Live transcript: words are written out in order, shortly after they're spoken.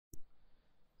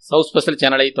South special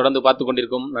சேனலை தொடர்ந்து பார்த்து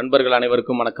கொண்டிருக்கும் நண்பர்கள்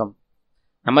அனைவருக்கும் வணக்கம்.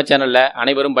 நம்ம சேனலில்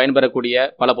அனைவரும் பயன்பெறக்கூடிய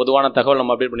பல பொதுவான தகவல்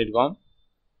நம்ம அப்டேட் பண்ணியிருக்கோம்.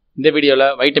 இந்த வீடியோவில்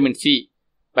வைட்டமின் சி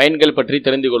பயன்கள் பற்றி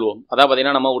தெரிந்து கொள்வோம். அதாவது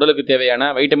பார்த்திங்கன்னா நம்ம உடலுக்கு தேவையான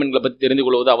வைட்டமின்களை பற்றி தெரிந்து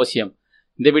கொள்வது அவசியம்.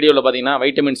 இந்த வீடியோவில் பார்த்திங்கன்னா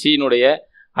வைட்டமின் சியினுடைய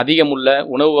அதிகமுள்ள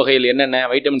உணவு வகைகள் என்னென்ன,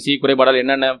 வைட்டமின் சி குறைபாடால்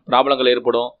என்னென்ன ப்ராப்ளங்கள்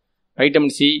ஏற்படும்,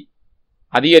 வைட்டமின் சி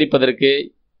அதிகரிப்பதற்கு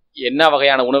என்ன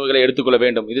வகையான உணவுகளை எடுத்துக்கொள்ள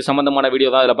வேண்டும், இது சம்பந்தமான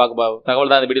வீடியோ தான் இதில்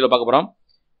தகவல் தான் இந்த வீடியோவில் பார்க்க போகிறோம்.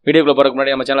 வீடியோக்குள்ள போகிறதுக்கு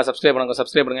முன்னாடி நம்ம சேனலை சப்ஸ்கிரைப் பண்ணுங்க.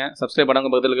 சப்ஸ்கிரைப் பண்ணுங்க,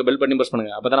 பக்கத்தில் பெல் பண்ணி ப்ரெஸ்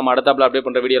பண்ணுங்க. அப்போ தான் நம்ம அடுத்தாப்பில் அப்டேட்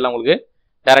பண்ணுற வீடியோலாம் உங்களுக்கு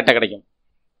டேரெக்டாக கிடைக்கும்.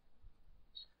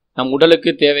 நம்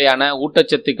உடலுக்கு தேவையான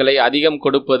ஊட்டச்சத்துக்களை அதிகம்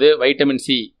கொடுப்பது வைட்டமின்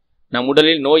சி. நம்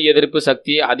உடலில் நோய் எதிர்ப்பு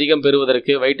சக்தி அதிகம்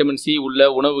பெறுவதற்கு வைட்டமின் சி உள்ள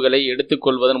உணவுகளை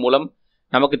எடுத்துக்கொள்வதன் மூலம்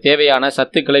நமக்கு தேவையான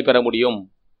சத்துக்களை பெற முடியும்.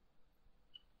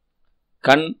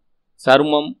 கண்,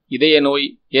 சருமம், இதய நோய்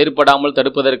ஏற்படாமல்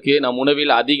தடுப்பதற்கு நம்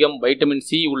உணவில் அதிகம் வைட்டமின்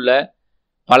சி உள்ள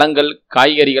பழங்கள்,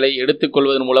 காய்கறிகளை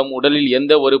எடுத்துக்கொள்வதன் மூலம் உடலில்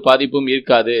எந்த ஒரு பாதிப்பும்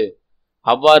இருக்காது.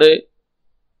 அவ்வாறு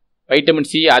வைட்டமின்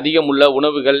சி அதிகம் உள்ள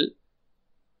உணவுகள்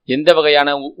எந்த வகையான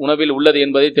உணவில் உள்ளது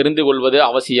என்பதை தெரிந்து கொள்வது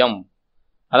அவசியம்.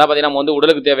 அதாவது பார்த்தீங்கன்னா நம்ம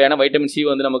உடலுக்கு தேவையான வைட்டமின் சி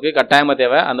நமக்கு கட்டாயமாக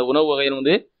தேவை. அந்த உணவு வகையில்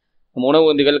நம்ம உணவு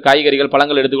உந்துகள், காய்கறிகள்,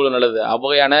 பழங்கள் எடுத்துக்கொள்ள நல்லது.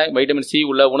 அவ்வகையான வைட்டமின் சி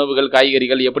உள்ள உணவுகள்,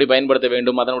 காய்கறிகள் எப்படி பயன்படுத்த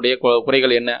வேண்டும், அதனுடைய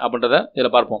குறைகள் என்ன அப்படின்றத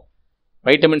இதில் பார்ப்போம்.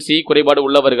 வைட்டமின் சி குறைபாடு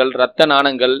உள்ளவர்கள் இரத்த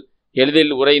நாணங்கள் எளிதில்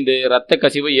உறைந்து இரத்த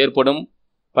கசிவு ஏற்படும்,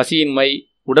 பசியின்மை,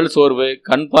 உடல் சோர்வு,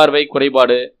 கண் பார்வை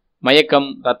குறைபாடு, மயக்கம்,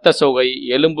 இரத்த சோகை,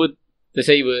 எலும்பு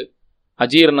திசைவு,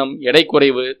 அஜீரணம், எடை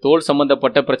குறைவு, தோல்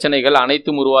சம்பந்தப்பட்ட பிரச்சனைகள்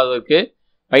அனைத்தும் உருவாவதற்கு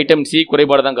வைட்டமின் சி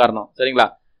குறைபாடு தான் காரணம். சரிங்களா?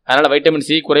 அதனால் வைட்டமின்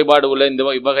சி குறைபாடு உள்ள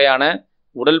இந்த இவ்வகையான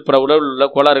உடல் உள்ள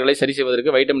கோளாறுகளை சரி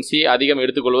செய்வதற்கு வைட்டமின் சி அதிகம்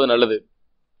எடுத்துக்கொள்வது நல்லது.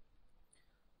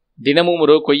 தினமும்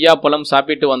ஒரு கொய்யாப்பழம்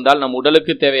சாப்பிட்டு வந்தால் நம்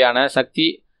உடலுக்கு தேவையான சக்தி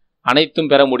அனைத்தும்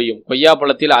பெற முடியும்.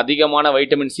 கொய்யாப்பழத்தில் அதிகமான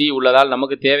வைட்டமின் சி உள்ளதால்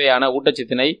நமக்கு தேவையான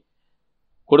ஊட்டச்சத்தினை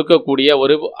கொடுக்கக்கூடிய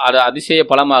ஒரு அதிசய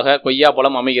பழமாக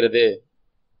கொய்யாப்பழம் அமைகிறது.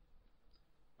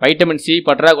 வைட்டமின் சி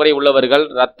பற்றாக்குறை உள்ளவர்கள்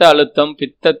இரத்த அழுத்தம்,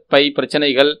 பித்தப்பை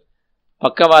பிரச்சனைகள்,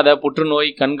 பக்கவாத, புற்றுநோய்,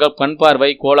 கண்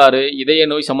பார்வை கோளாறு, இதய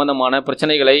நோய் சம்பந்தமான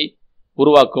பிரச்சனைகளை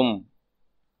உருவாக்கும்.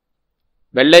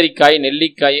 வெள்ளரிக்காய்,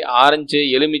 நெல்லிக்காய், ஆரஞ்சு,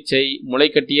 எலுமிச்சை,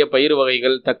 முளைக்கட்டிய பயிர்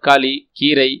வகைகள், தக்காளி,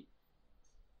 கீரை,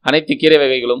 அனைத்து கீரை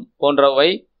வகைகளும் போன்றவை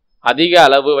அதிக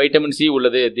அளவு வைட்டமின் சி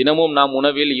உள்ளது. தினமும் நாம்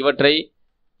உணவில் இவற்றை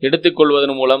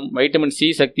எடுத்துக்கொள்வதன் மூலம் வைட்டமின் சி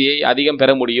சக்தியை அதிகம்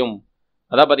பெற முடியும்.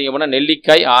 அதான் பார்த்தீங்க அப்படின்னா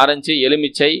நெல்லிக்காய், ஆரஞ்சு,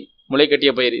 எலுமிச்சை,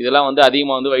 முளைக்கட்டிய பயிர் இதெல்லாம்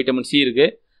அதிகமாக வைட்டமின் சி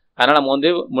இருக்குது. அதனால்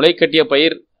நம்ம முளைக்கட்டிய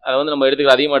பயிர் அதை நம்ம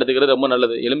அதிகமாக எடுத்துக்கிறது ரொம்ப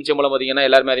நல்லது. எலுமிச்சை மூலம் பார்த்தீங்கன்னா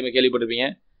எல்லாருமே அதிகமாக கேள்விப்பட்டிருப்பீங்க,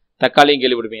 தக்காளியும்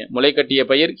கேள்விப்பட்டிருப்பீங்க. முளைக்கட்டிய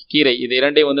பயிர், கீரை இது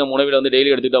இரண்டையும் நம்ம உணவில்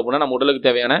டெய்லி எடுத்துக்கிட்டோம் அப்படின்னா நம்ம உடலுக்கு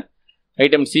தேவையான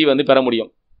வைட்டமின் சி பெற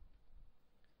முடியும்.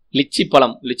 லிச்சி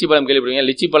பழம் கேள்விப்படுவீங்க.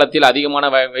 லிச்சி பழத்தில் அதிகமான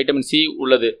வைட்டமின் சி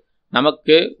உள்ளது.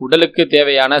 நமக்கு உடலுக்கு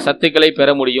தேவையான சத்துக்களை பெற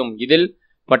முடியும். இதில்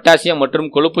பொட்டாசியம் மற்றும்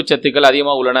கொழுப்பு சத்துக்கள்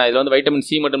அதிகமாக உள்ளன. இதில் வைட்டமின்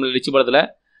சி மற்றும் லிச்சி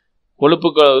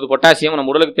பழத்தில் பொட்டாசியம்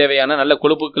நம்ம உடலுக்கு தேவையான நல்ல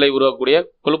கொழுப்புக்களை உருவாக்கக்கூடிய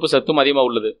கொழுப்பு சத்தும் அதிகமாக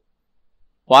உள்ளது.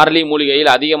 பார்லி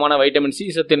மூலிகையில் அதிகமான வைட்டமின்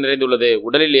சி சத்து நிறைந்துள்ளது.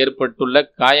 உடலில் ஏற்பட்டுள்ள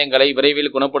காயங்களை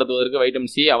விரைவில் குணப்படுத்துவதற்கு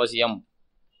வைட்டமின் சி அவசியம்.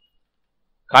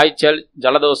 காய்ச்சல்,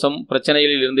 ஜலதோஷம்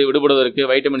பிரச்சனைகளில் இருந்து விடுபடுவதற்கு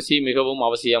வைட்டமின் சி மிகவும்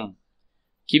அவசியம்.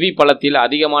 கிவி பழத்தில்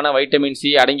அதிகமான வைட்டமின் சி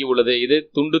அடங்கி உள்ளது. இது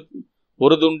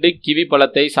ஒரு துண்டு கிவி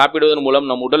பழத்தை சாப்பிடுவதன் மூலம்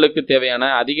நம் உடலுக்கு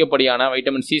தேவையான அதிகப்படியான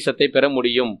வைட்டமின் சி சத்தை பெற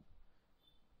முடியும்.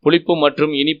 புளிப்பு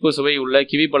மற்றும் இனிப்பு சுவை உள்ள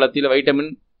கிவி பழத்தில்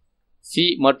வைட்டமின் சி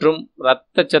மற்றும்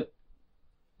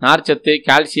நார்ச்சத்து,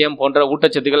 கால்சியம் போன்ற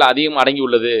ஊட்டச்சத்துக்கள் அதிகம்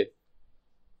அடங்கியுள்ளது.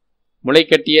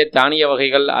 முளைக்கட்டிய தானிய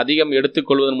வகைகள் அதிகம்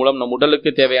எடுத்துக்கொள்வதன் மூலம் நம்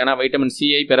உடலுக்கு தேவையான வைட்டமின்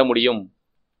சியை பெற முடியும்.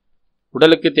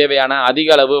 உடலுக்கு தேவையான அதிக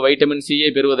அளவு வைட்டமின் சியை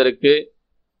பெறுவதற்கு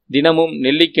தினமும்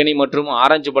நெல்லிக்கனி மற்றும்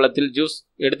ஆரஞ்சு பழத்தில் ஜூஸ்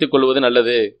எடுத்துக்கொள்வது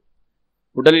நல்லது.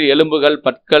 உடலில் எலும்புகள்,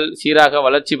 பற்கள் சீராக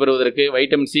வளர்ச்சி பெறுவதற்கு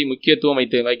வைட்டமின் சி முக்கியத்துவம்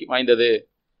வாய்ந்தது.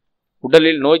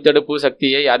 உடலில் நோய் தடுப்பு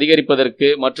சக்தியை அதிகரிப்பதற்கு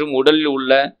மற்றும் உடலில்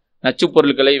உள்ள நச்சுப்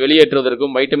பொருட்களை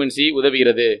வெளியேற்றுவதற்கும் வைட்டமின் சி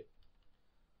உதவுகிறது.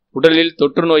 உடலில்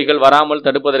தொற்று நோய்கள் வராமல்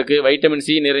தடுப்பதற்கு வைட்டமின்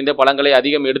சி நிறைந்த பழங்களை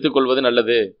அதிகம் எடுத்துக்கொள்வது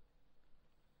நல்லது.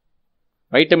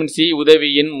 வைட்டமின் சி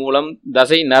உதவியின் மூலம்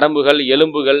தசை, நரம்புகள்,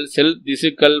 எலும்புகள், செல்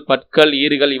திசுக்கள், பற்கள்,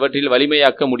 ஈறுகள் இவற்றில்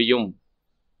வலிமையாக்க முடியும்.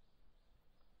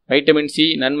 வைட்டமின் சி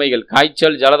நன்மைகள்: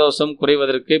 காய்ச்சல், ஜலதோஷம்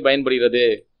குறைவதற்கு பயன்படுகிறது.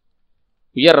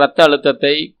 உயர் இரத்த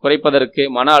அழுத்தத்தை குறைப்பதற்கு,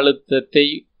 மன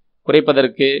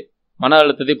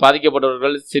அழுத்தத்தை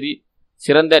பாதிக்கப்பட்டவர்கள்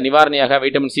சிறந்த நிவாரணியாக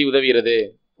வைட்டமின் சி உதவுகிறது.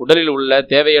 உடலில் உள்ள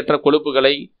தேவையற்ற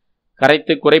கொழுப்புகளை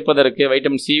கரைத்து குறைப்பதற்கு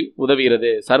வைட்டமின் சி உதவுகிறது.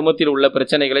 சருமத்தில் உள்ள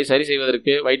பிரச்சனைகளை சரி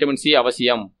செய்வதற்கு வைட்டமின் சி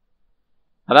அவசியம்.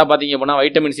 அதான் பார்த்தீங்க அப்படின்னா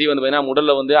வைட்டமின் சி பார்த்தீங்கன்னா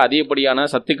உடலில் அதிகப்படியான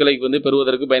சத்துக்களை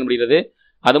பெறுவதற்கு பயன்படுகிறது.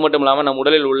 அது மட்டும் இல்லாமல் நம்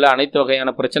உடலில் உள்ள அனைத்து வகையான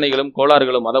பிரச்சனைகளும்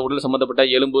கோளாறுகளும், அதாவது உடல் சம்மந்தப்பட்ட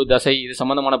எலும்பு, தசை இது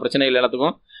சம்மந்தமான பிரச்சனைகள்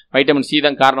எல்லாத்துக்கும் வைட்டமின் சி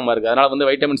தான் காரணமாக இருக்குது. அதனால் வந்து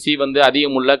வைட்டமின் சி வந்து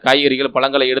அதிகம் உள்ள காய்கறிகள்,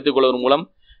 பழங்களை எடுத்துக்கொள்வதன் மூலம்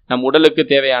நம் உடலுக்கு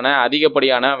தேவையான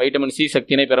அதிகப்படியான வைட்டமின் சி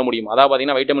சக்தியினை பெற முடியும். அதாவது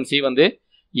பார்த்தீங்கன்னா வைட்டமின் சி வந்து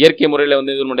இயற்கை முறையில்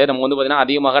வந்து இதனுடைய நம்ம வந்து பார்த்தீங்கன்னா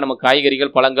அதிகமாக நம்ம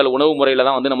காய்கறிகள், பழங்கள், உணவு முறையில்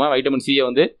தான் வந்து நம்ம வைட்டமின் சியை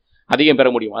வந்து அதிகம் பெற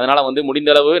முடியும். அதனால் வந்து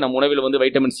முடிந்தளவு நம் உணவில் வந்து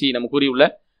வைட்டமின் சி, நம்ம கூறியுள்ள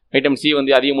வைட்டமின் சி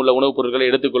வந்து அதிகம் உள்ள உணவுப் பொருட்களை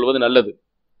எடுத்துக்கொள்வது நல்லது.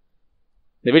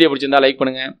 இந்த வீடியோ பிடிச்சிருந்தா லைக்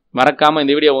பண்ணுங்க. மறக்காம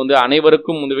இந்த வீடியோ வந்து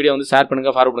அனைவருக்கும் இந்த வீடியோ வந்து ஷேர் பண்ணுங்க,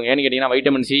 ஃபார்வர்ட் பண்ணுங்க. ஏன்னு கேட்டீங்கன்னா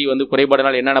வைட்டமின் சி வந்து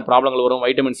குறைபாடுனால் என்னென்ன ப்ராப்ளங்கள் வரும்,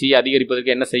 வைட்டமின் சி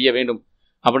அதிகரிப்பதற்கு என்ன செய்ய வேண்டும்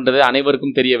அப்படின்றது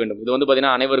அனைவருக்கும் தெரிய வேண்டும். இது வந்து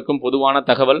பார்த்தீங்கன்னா அனைவருக்கும் பொதுவான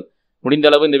தகவல். முடிந்த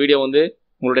அளவு இந்த வீடியோ வந்து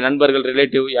உங்களுடைய நண்பர்கள்,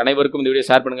 ரிலேட்டிவ் அனைவருக்கும் இந்த வீடியோ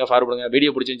ஷேர் பண்ணுங்க, ஃபார்வர்ட் பண்ணுங்க.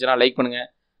 வீடியோ பிடிச்சிருந்துச்சுன்னா லைக் பண்ணுங்க.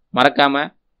 மறக்காம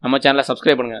நம்ம சேனலை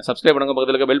சப்ஸ்கிரைப் பண்ணுங்க. சப்ஸ்கிரைப் பண்ணுங்க,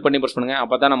 பக்கத்தில் இருக்க பெல் பண்ணி பிரஸ் பண்ணுங்க.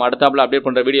 அப்போ தான் நம்ம அடுத்தாப்புல அப்டேட்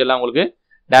பண்ணுற வீடியோ எல்லாம் உங்களுக்கு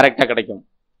டைரெக்டாக கிடைக்கும்.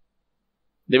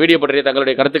 இந்த வீடியோ பற்றிய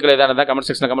தங்களுடைய கருத்துக்களை எதாவது இருந்தால் கமெண்ட்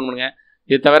செக்ஷனில் கமெண்ட் பண்ணுங்க.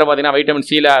 இது தவிர பார்த்தீங்கன்னா வைட்டமின்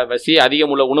சி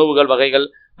அதிகம் உள்ள உணவுகள் வகைகள்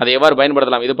அதை எவ்வாறு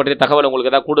பயன்படுத்தலாம், இது பற்றிய தகவல்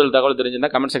உங்களுக்கு ஏதாவது கூடுதல் தகவல்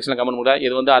தெரிஞ்சிருந்தால் கமெண்ட் செக்ஷனில் கமெண்ட் பண்ணுங்க.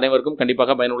 இது வந்து அனைவருக்கும்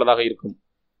கண்டிப்பாக பயனுள்ளதாக இருக்கும்.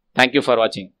 தேங்க்யூ ஃபார்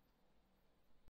வாட்சிங்.